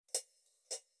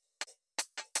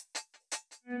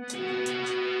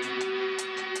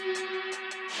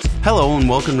Hello and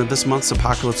welcome to this month's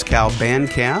Apocalypse Cow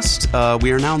Bandcast.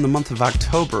 We are now in the month of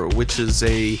October, which is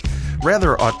a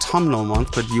rather autumnal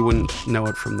month, but you wouldn't know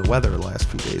it from the weather the last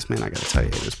few days. Man, I gotta tell you,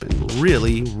 it has been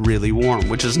really, really warm,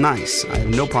 which is nice. I have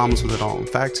no problems with it at all. In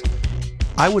fact,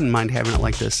 I wouldn't mind having it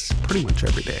like this pretty much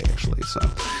every day, actually. So,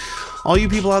 all you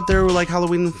people out there who like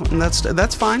Halloween,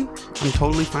 that's fine. I'm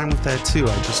totally fine with that too.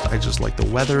 I just like the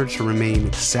weather to remain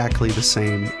exactly the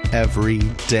same every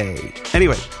day.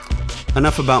 Anyway,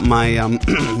 enough about my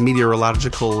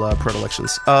meteorological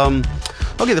predilections.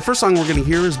 Okay, the first song we're going to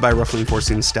hear is by Roughly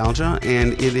Enforcing Nostalgia,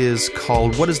 and it is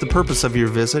called What is the Purpose of Your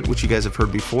Visit, which you guys have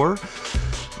heard before.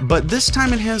 But this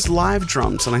time it has live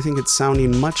drums, and I think it's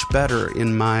sounding much better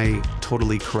in my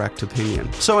totally correct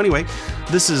opinion. So anyway,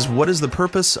 this is What is the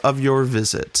Purpose of Your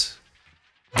Visit?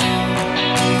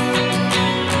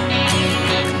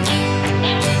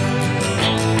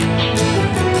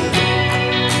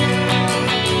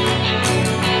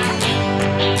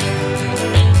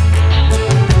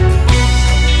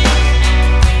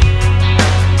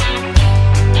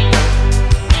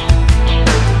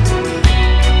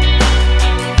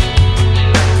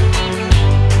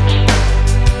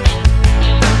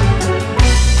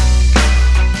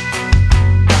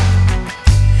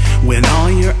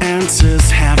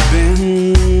 Have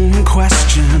been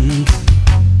questioned.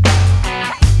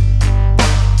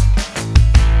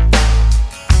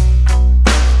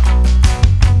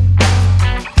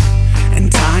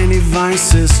 And tiny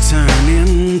vices turn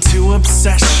into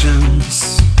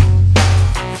obsessions.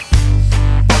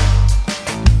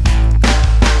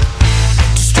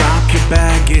 Just drop your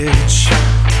baggage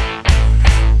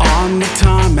on the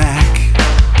tarmac.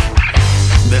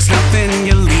 There's nothing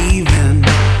you're leaving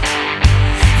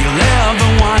you'll ever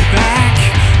want back,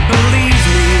 believe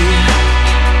me.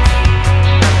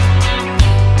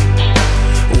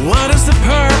 What is the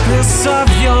purpose of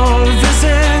your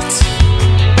visit?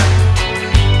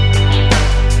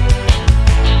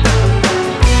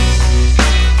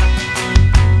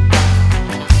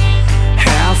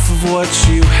 Half of what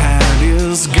you had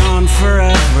is gone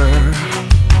forever.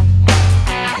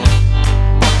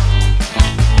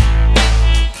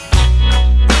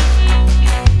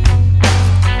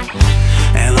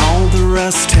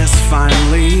 Rest has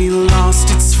finally lost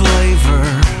its flavor.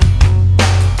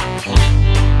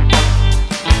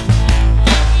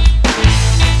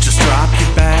 Just drop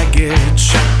your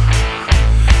baggage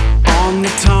on the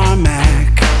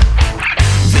tarmac.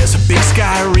 There's a big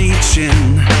sky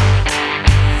reaching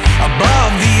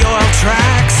above the oil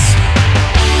tracks.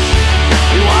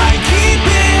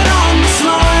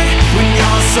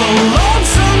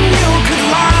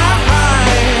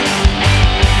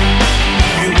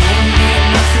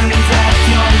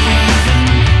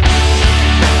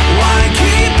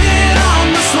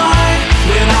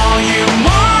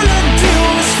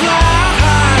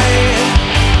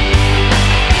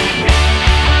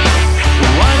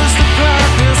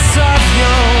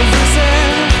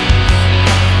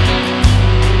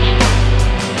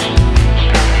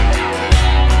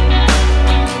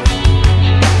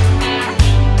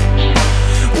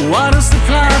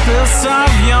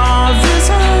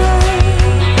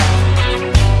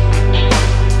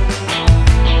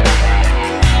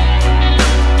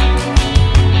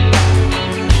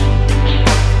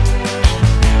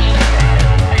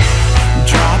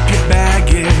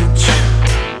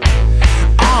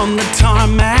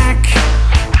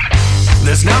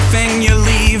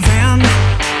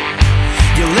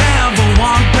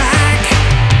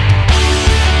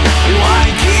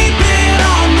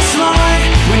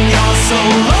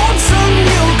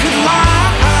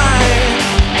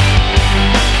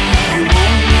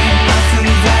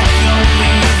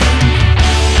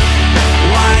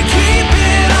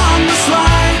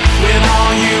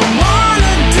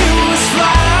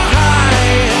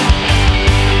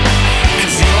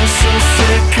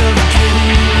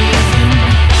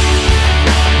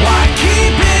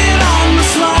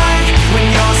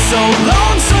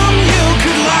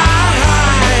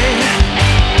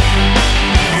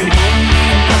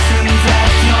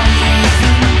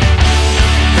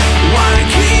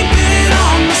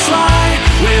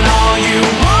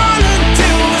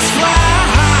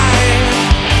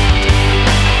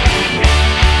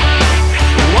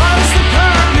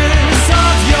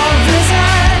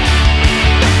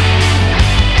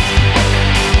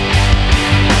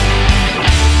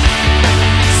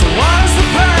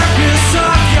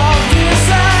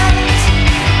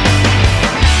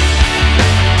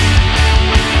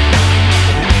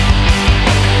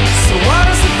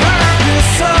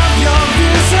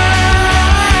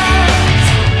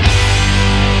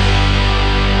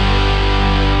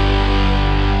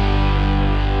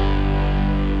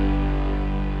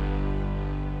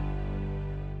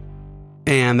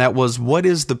 And that was What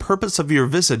is the Purpose of Your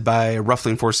Visit by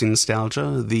Roughly Enforcing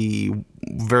Nostalgia, the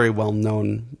very well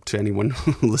known to anyone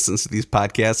who listens to these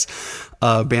podcasts,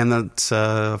 band that's,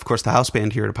 of course, the house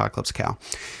band here at Apocalypse Cow.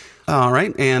 All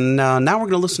right, and now we're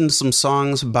going to listen to some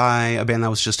songs by a band that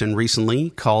was just in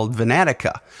recently called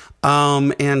Venatica.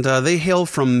 And they hail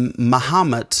from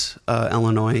Mahomet,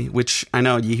 Illinois, which I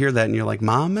know you hear that and you're like,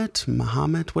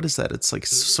 Mahomet? What is that? It's like,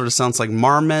 sort of sounds like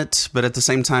Marmot, but at the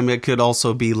same time, it could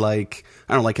also be like,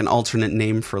 I don't know, like an alternate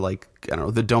name for like, I don't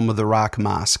know, the Dome of the Rock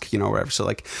Mosque, you know, wherever. So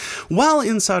like, while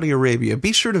in Saudi Arabia,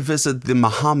 be sure to visit the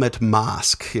Mahomet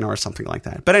Mosque, you know, or something like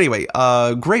that. But anyway,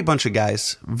 great bunch of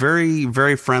guys, very,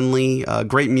 very friendly,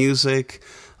 great music.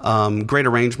 Great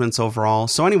arrangements overall.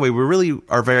 So anyway, we really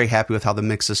are very happy with how the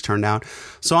mix has turned out.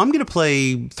 So I'm going to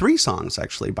play 3 songs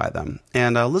actually by them.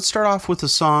 And let's start off with a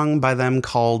song by them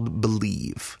called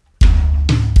Believe.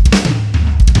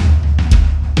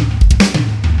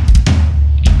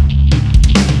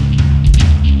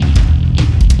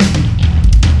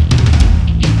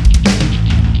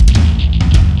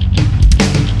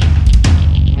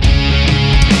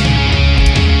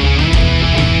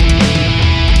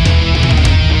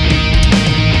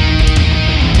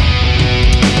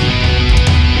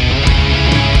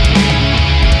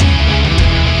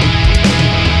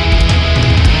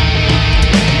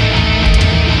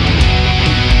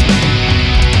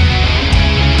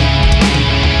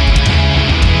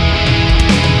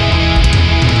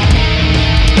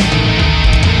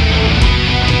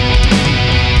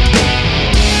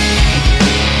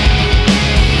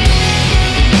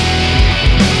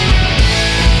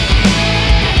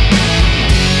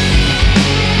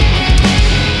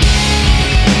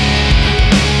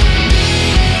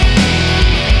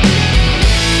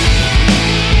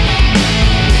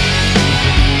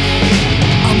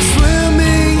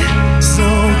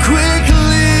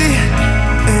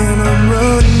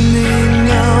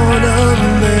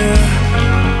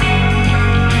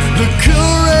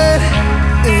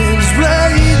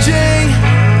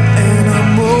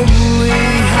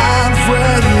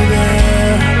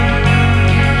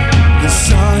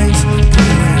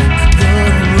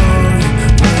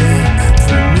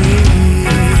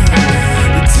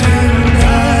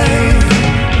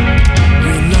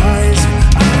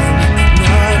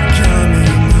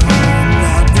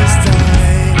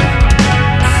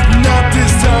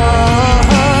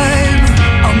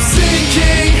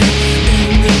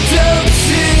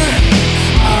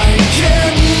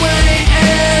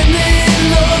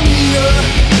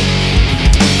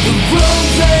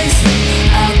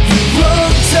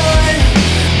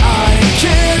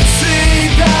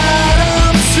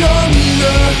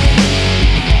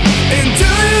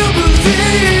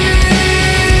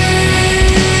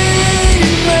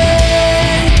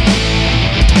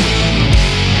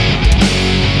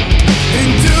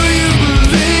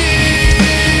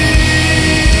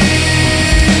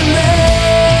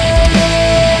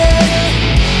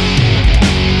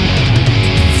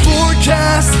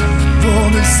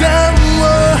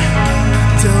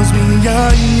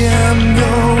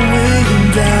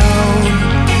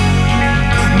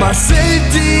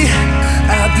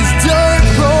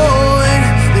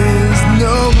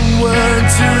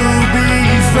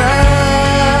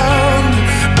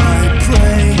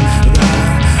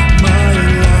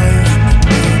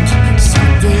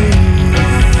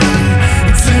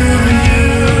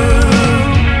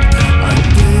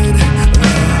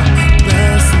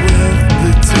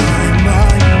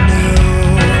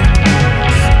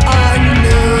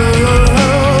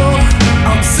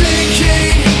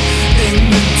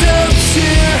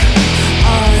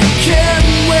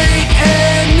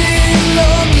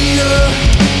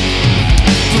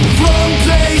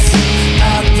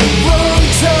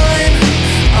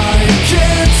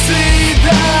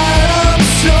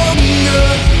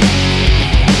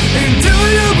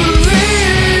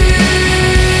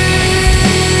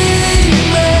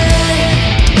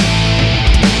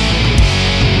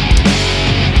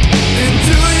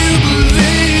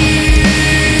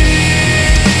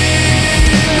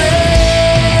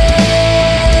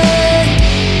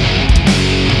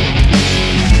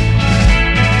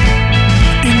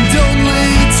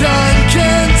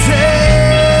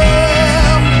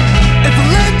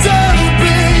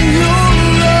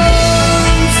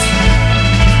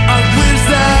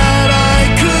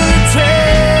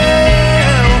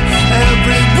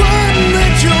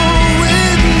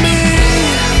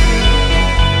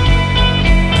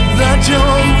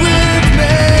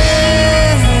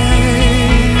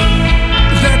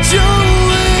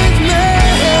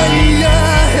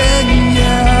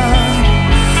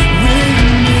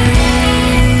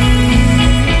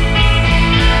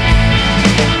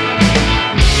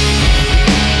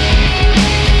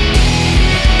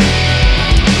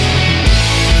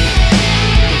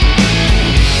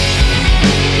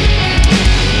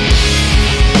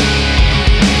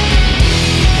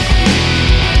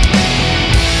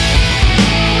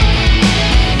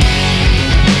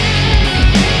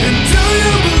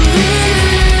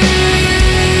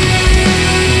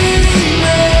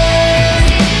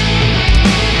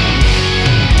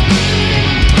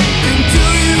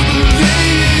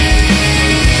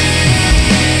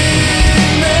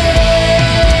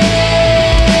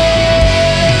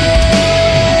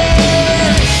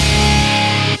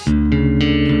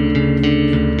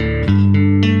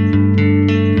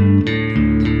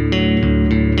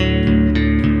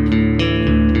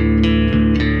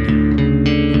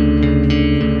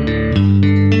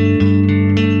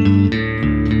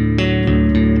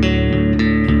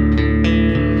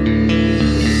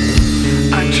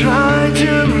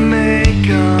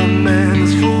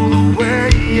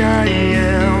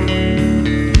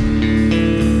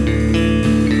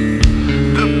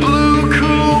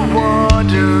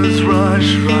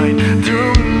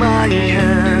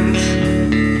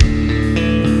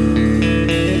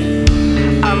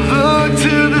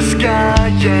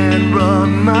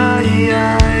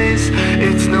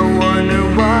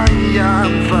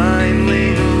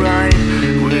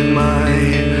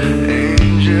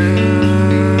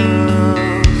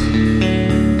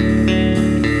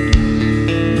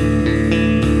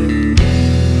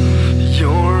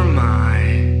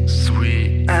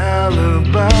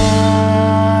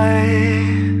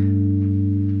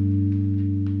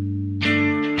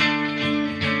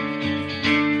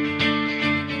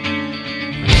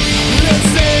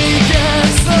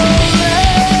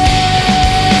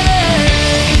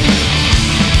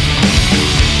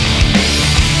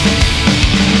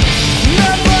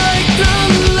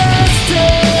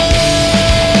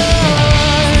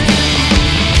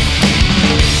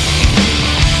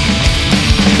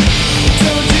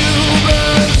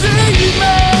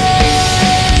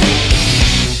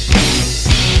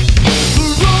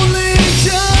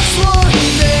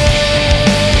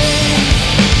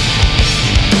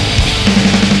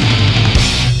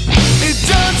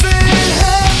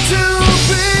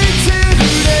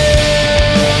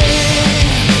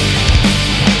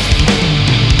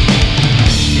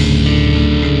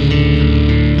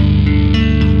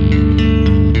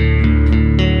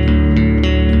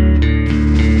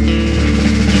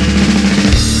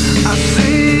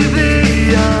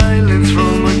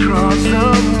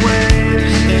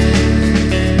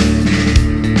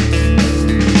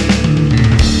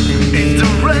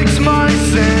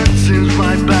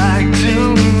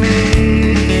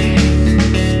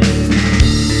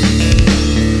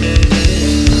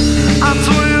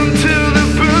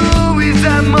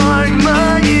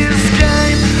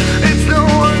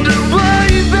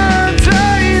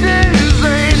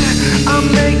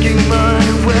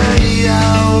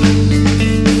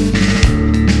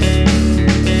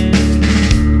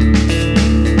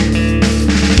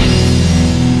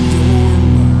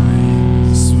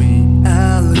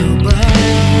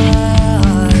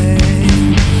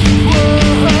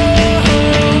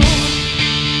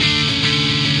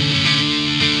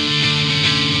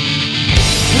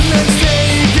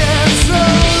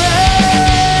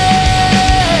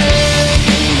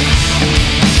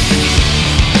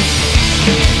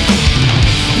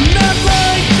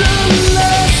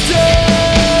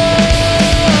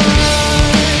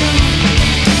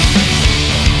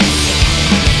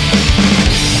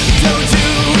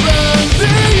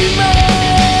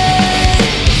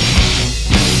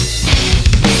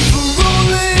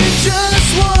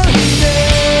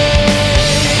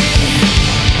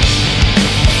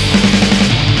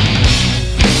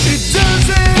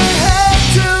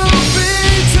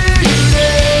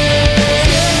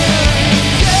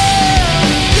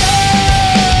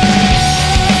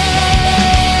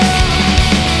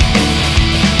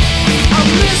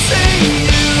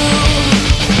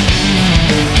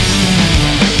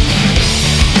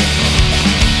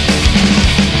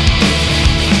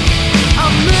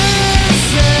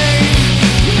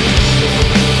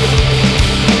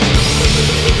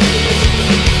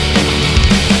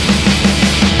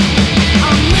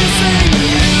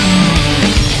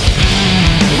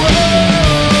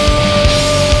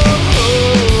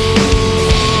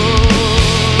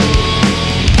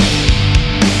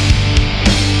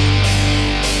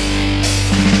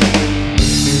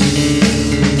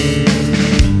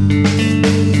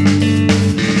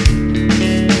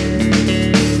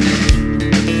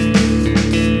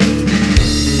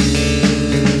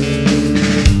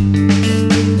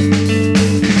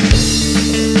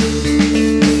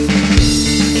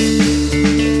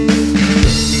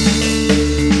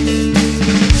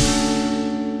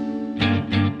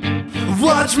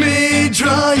 Watch me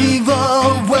drive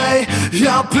away.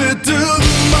 I'll put the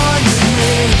money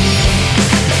in.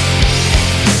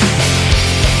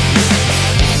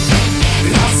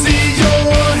 I see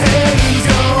your hands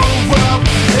go up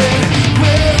and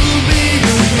we'll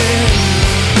begin.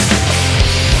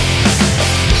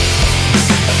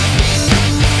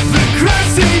 The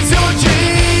grass is your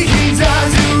jeans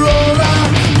as you roll around.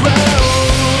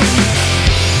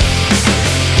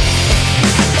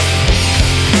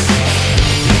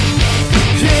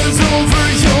 Hands over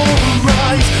your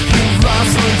eyes, you've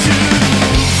lost what you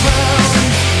found.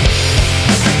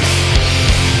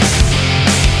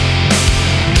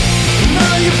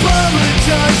 Now you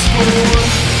apologize for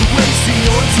wasting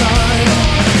your time.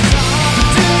 The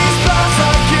days pass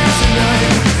like years and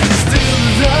I'm still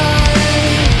alive.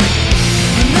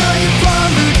 Now you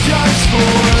apologize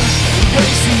for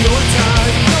wasting your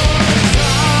time.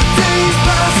 The days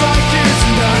pass like years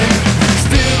and I'm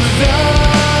still alive.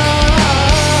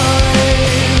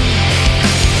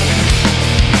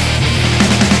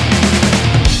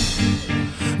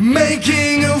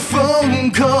 Making a phone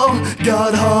call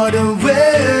got harder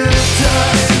with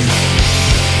time.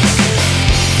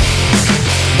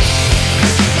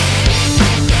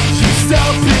 You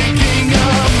stop picking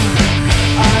up.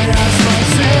 I ask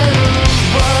myself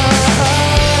why.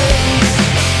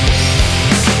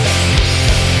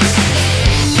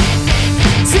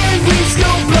 10 weeks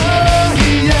go by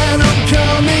and I'm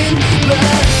coming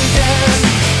back again.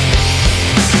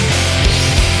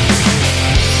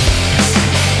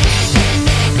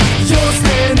 You're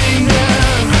standing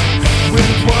there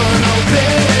with one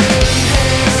open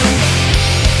hand.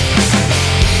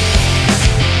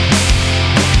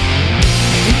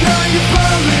 Now you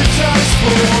apologize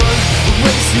for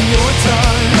wasting your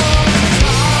time.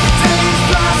 The days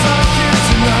pass like years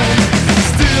and I'm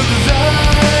still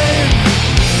alive.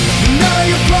 Now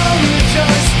you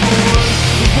apologize for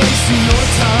wasting your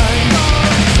time.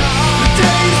 The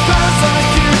days pass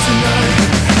like years and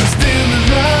I'm still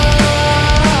alive.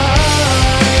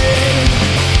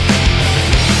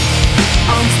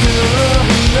 I'm still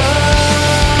alive.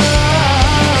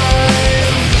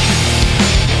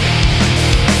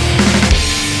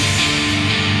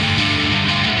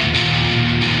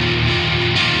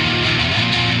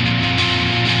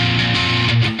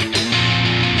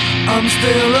 I'm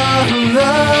still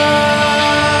alive.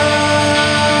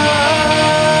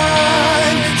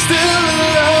 Still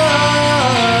alive.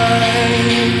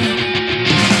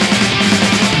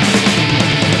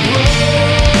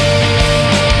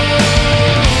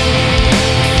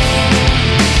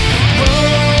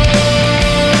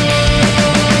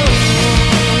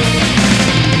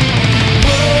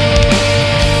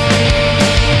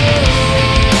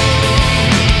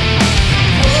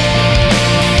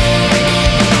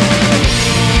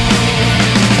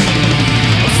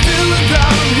 I'm still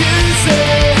alive, you say.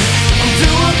 I'm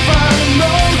doing fine,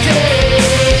 I'm okay.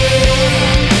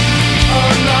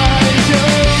 Unlike you.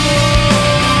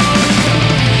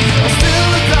 I'm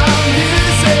still alive, you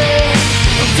say.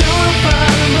 I'm doing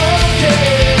fine, I'm okay.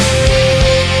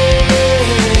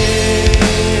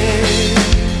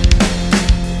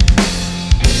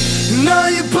 Now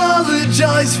you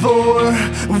apologize for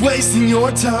wasting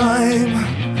your time.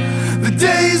 The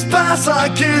days pass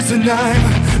like years and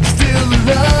I'm still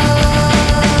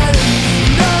alive.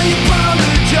 Now you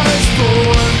apologize for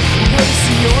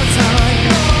wasting your time.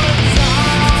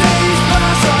 The days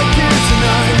pass like years and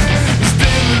I'm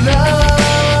still alive.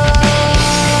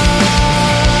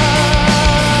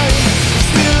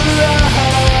 Still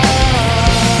alive.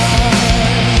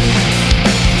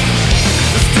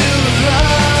 Still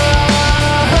alive.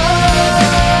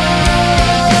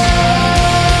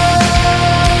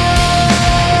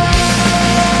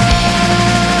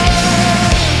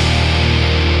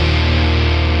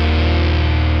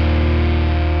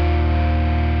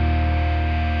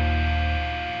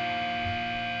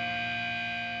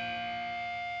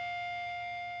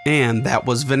 And that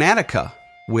was Venatica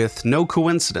with No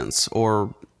Coincidence,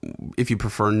 or if you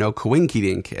prefer, No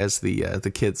Coinkydink, as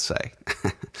the kids say.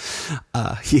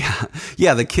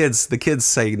 Yeah, the kids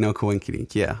say No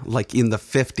Coinkydink. Yeah, like in the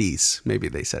 50s, maybe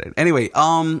they said it. Anyway,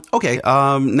 okay.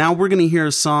 Now we're gonna hear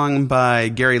a song by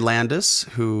Gary Landis,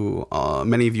 who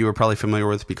many of you are probably familiar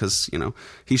with because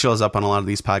he shows up on a lot of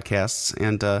these podcasts.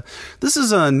 And this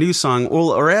is a new song,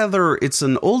 or rather, it's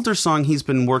an older song he's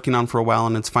been working on for a while,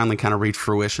 and it's finally kind of reached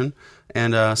fruition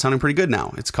and sounding pretty good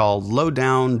now. It's called Low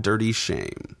Down Dirty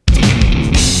Shame.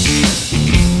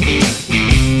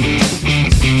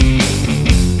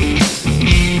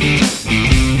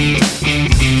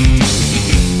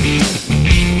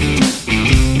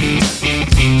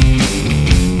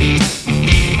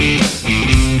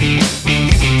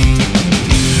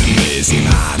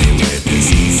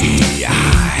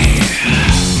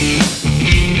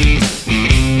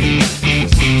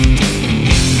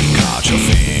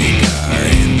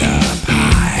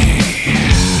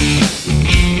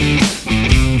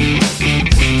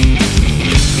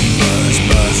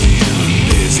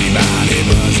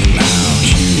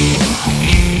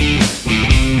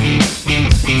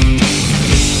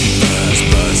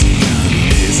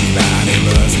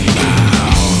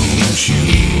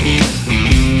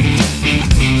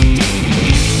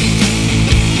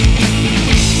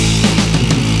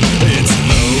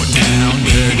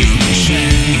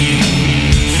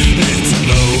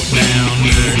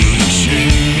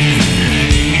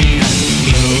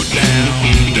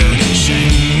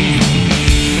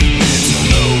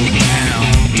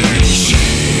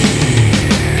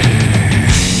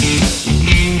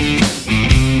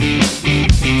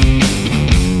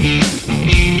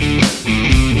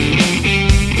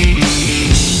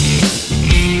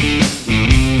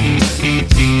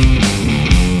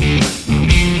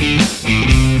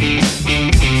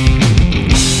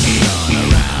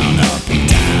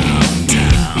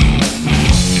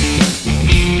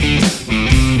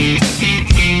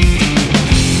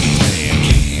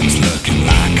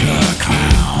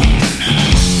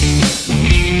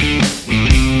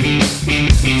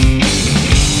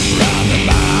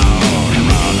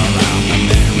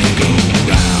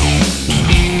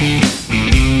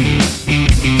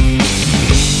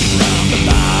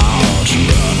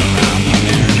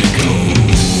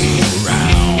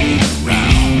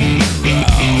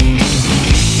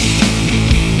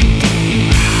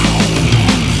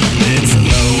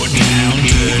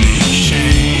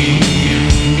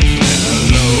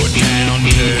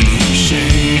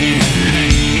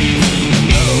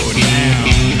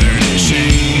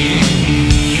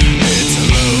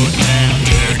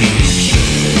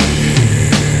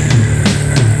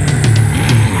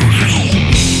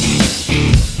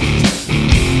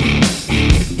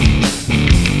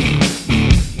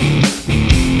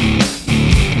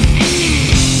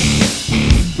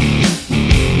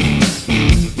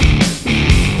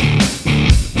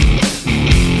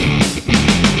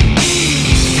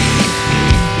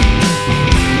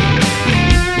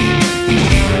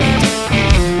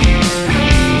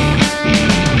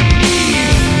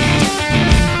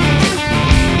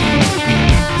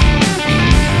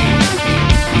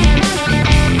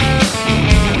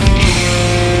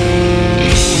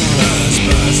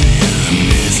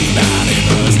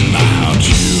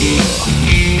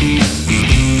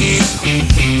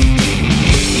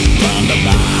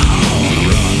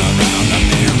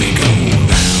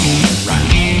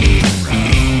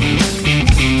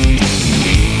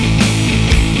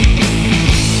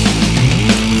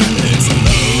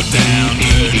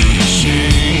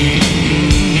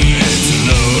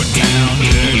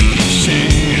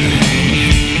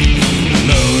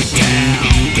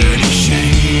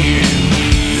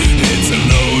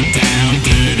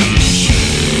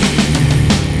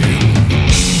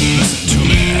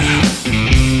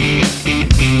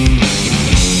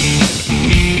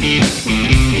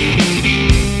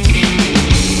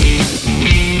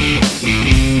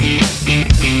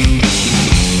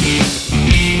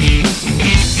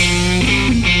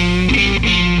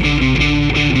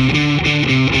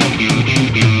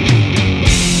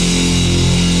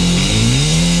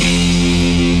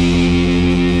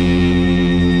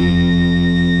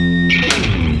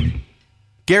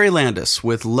 Landis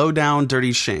with Low Down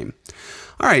Dirty Shame.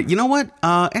 All right, you know what?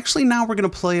 Actually, now we're going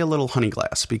to play a little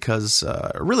Honeyglass because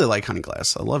I really like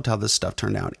Honeyglass. I loved how this stuff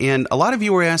turned out. And a lot of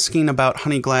you were asking about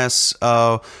Honeyglass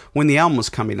when the album was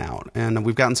coming out, and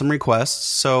we've gotten some requests.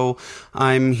 So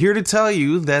I'm here to tell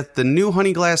you that the new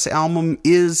Honeyglass album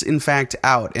is, in fact,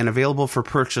 out and available for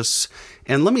purchase.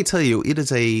 And let me tell you, it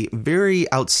is a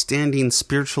very outstanding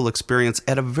spiritual experience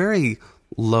at a very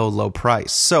low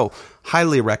price. So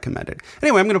highly recommended.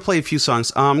 Anyway, I'm going to play a few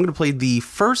songs. I'm going to play the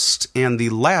first and the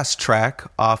last track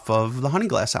off of the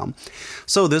Honeyglass album.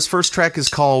 So this first track is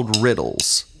called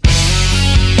Riddles.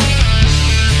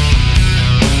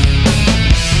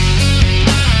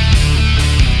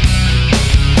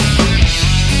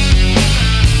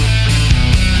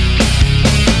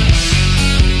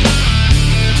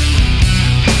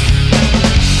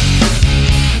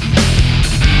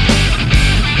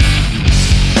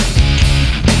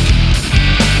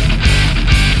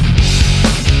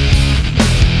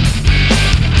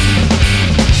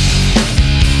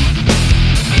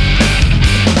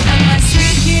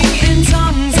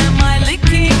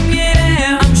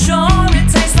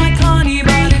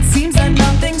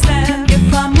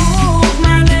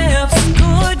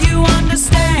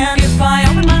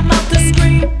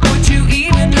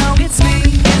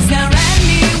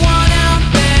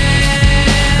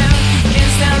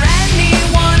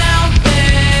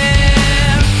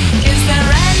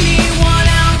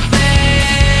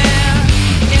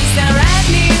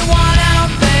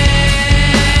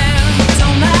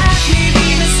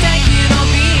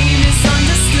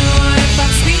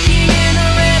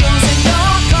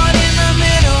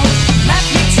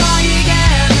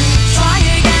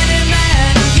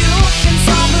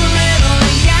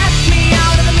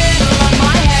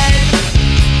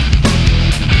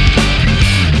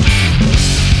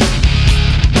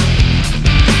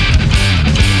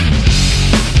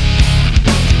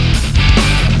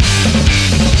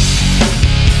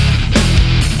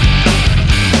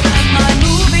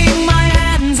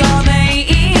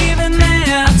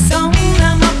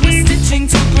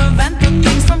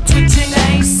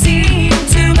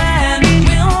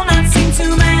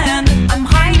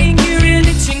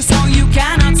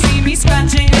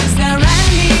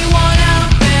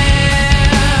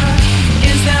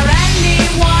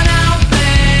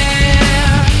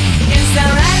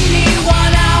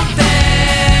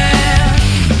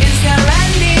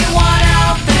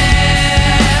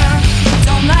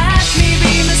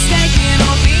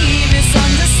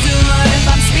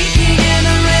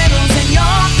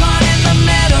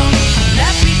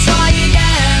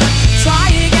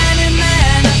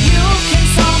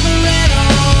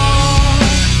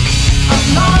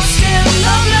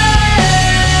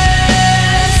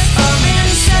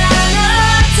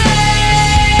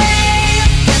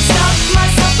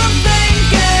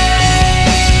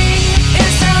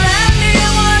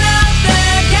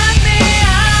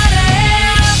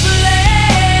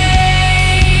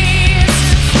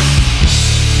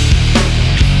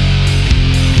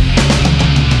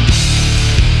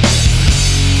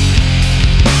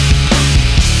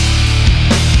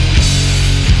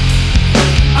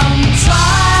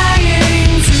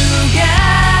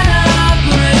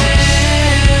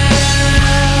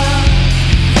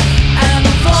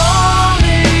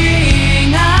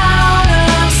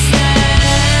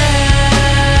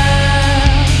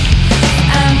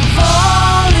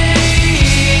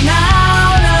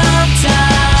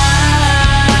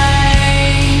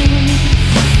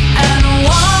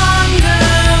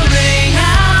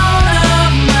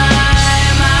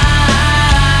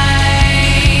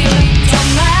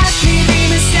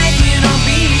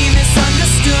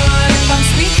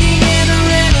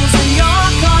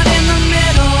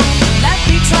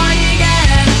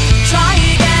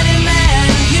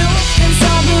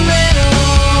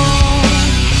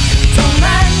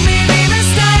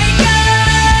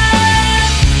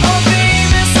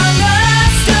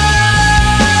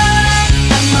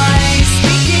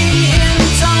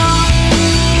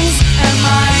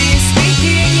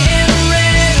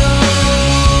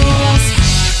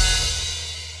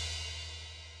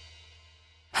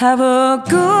 Have a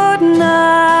good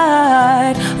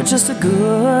night, or just a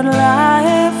good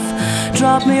life.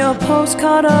 Drop me a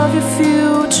postcard of your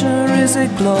future. Is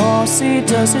it glossy?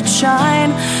 Does it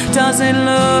shine? Does it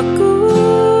look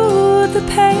good? The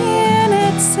pain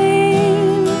it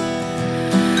seems.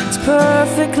 It's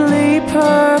perfectly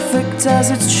perfect, as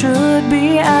it should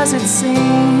be, as it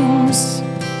seems.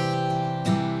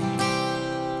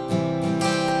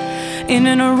 In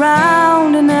and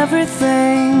around and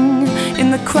everything, in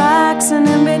the cracks and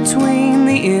in between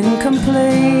the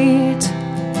incomplete.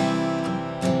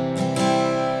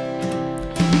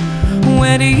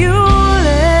 Where do you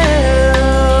live?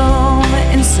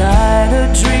 Inside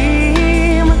a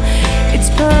dream. It's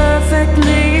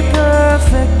perfectly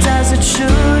perfect, as it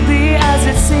should be, as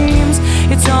it seems.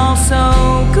 It's all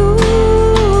so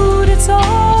good, it's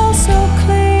all so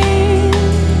clean.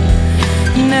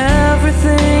 And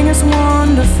everything is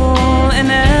wonderful, and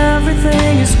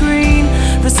everything is green.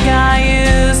 The sky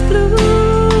is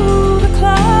blue, the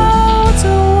clouds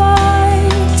are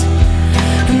white,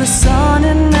 and the sun,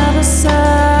 it never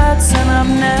sets, and I've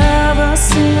never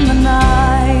seen the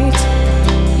night.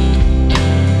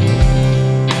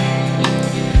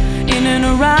 In and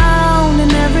around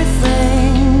and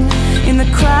everything, in the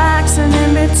cracks and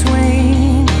in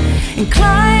between,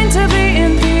 inclined to be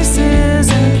in pieces,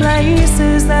 in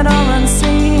places that are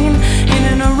unseen. In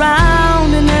and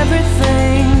around and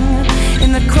everything,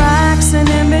 in the cracks and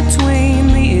in between,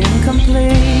 the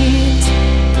incomplete.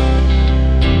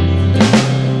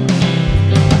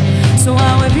 So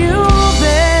how have you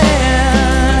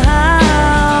been?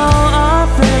 How are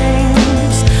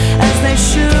things as they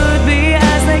should be,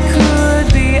 as they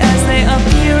could be, as they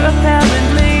appear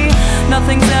apparently?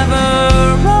 Nothing's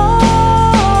ever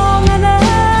wrong, and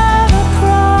never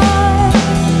cry.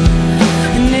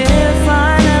 And if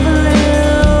I never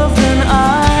live, then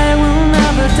I will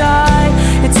never die.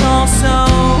 It's all so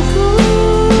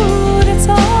good, it's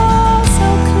all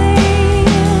so clean.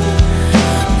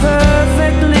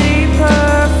 Perfectly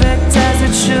perfect, as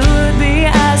it should be,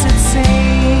 as it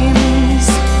seems.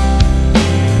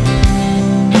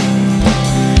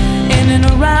 In and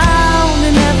around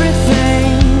and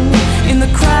everything, in the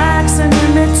cracks and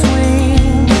in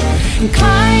between,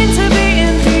 inclined to be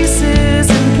in pieces,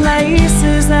 in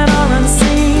places that are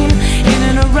unseen. In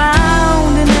and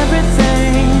around and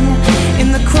everything,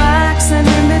 in the cracks and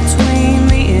in between,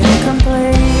 the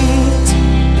incomplete.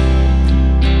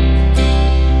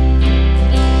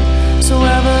 So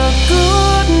have a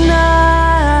good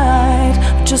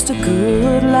night, just a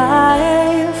good life.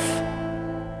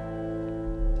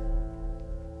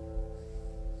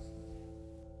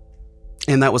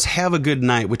 And that was Have a Good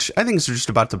Night, which I think is just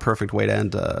about the perfect way to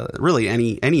end really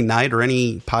any night or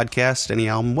any podcast, any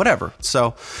album, whatever.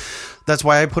 So that's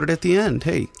why I put it at the end.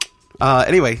 Hey.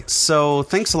 Anyway, so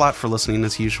thanks a lot for listening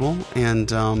as usual.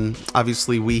 And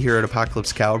obviously we here at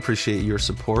Apocalypse Cow appreciate your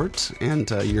support and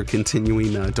your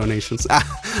continuing donations.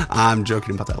 I'm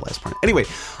joking about that last part. Anyway,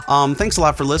 thanks a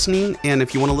lot for listening. And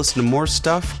if you want to listen to more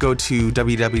stuff, go to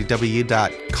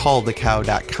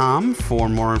www.callthecow.com for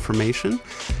more information.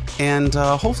 And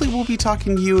hopefully we'll be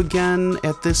talking to you again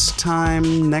at this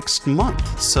time next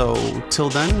month. So till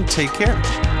then, take care.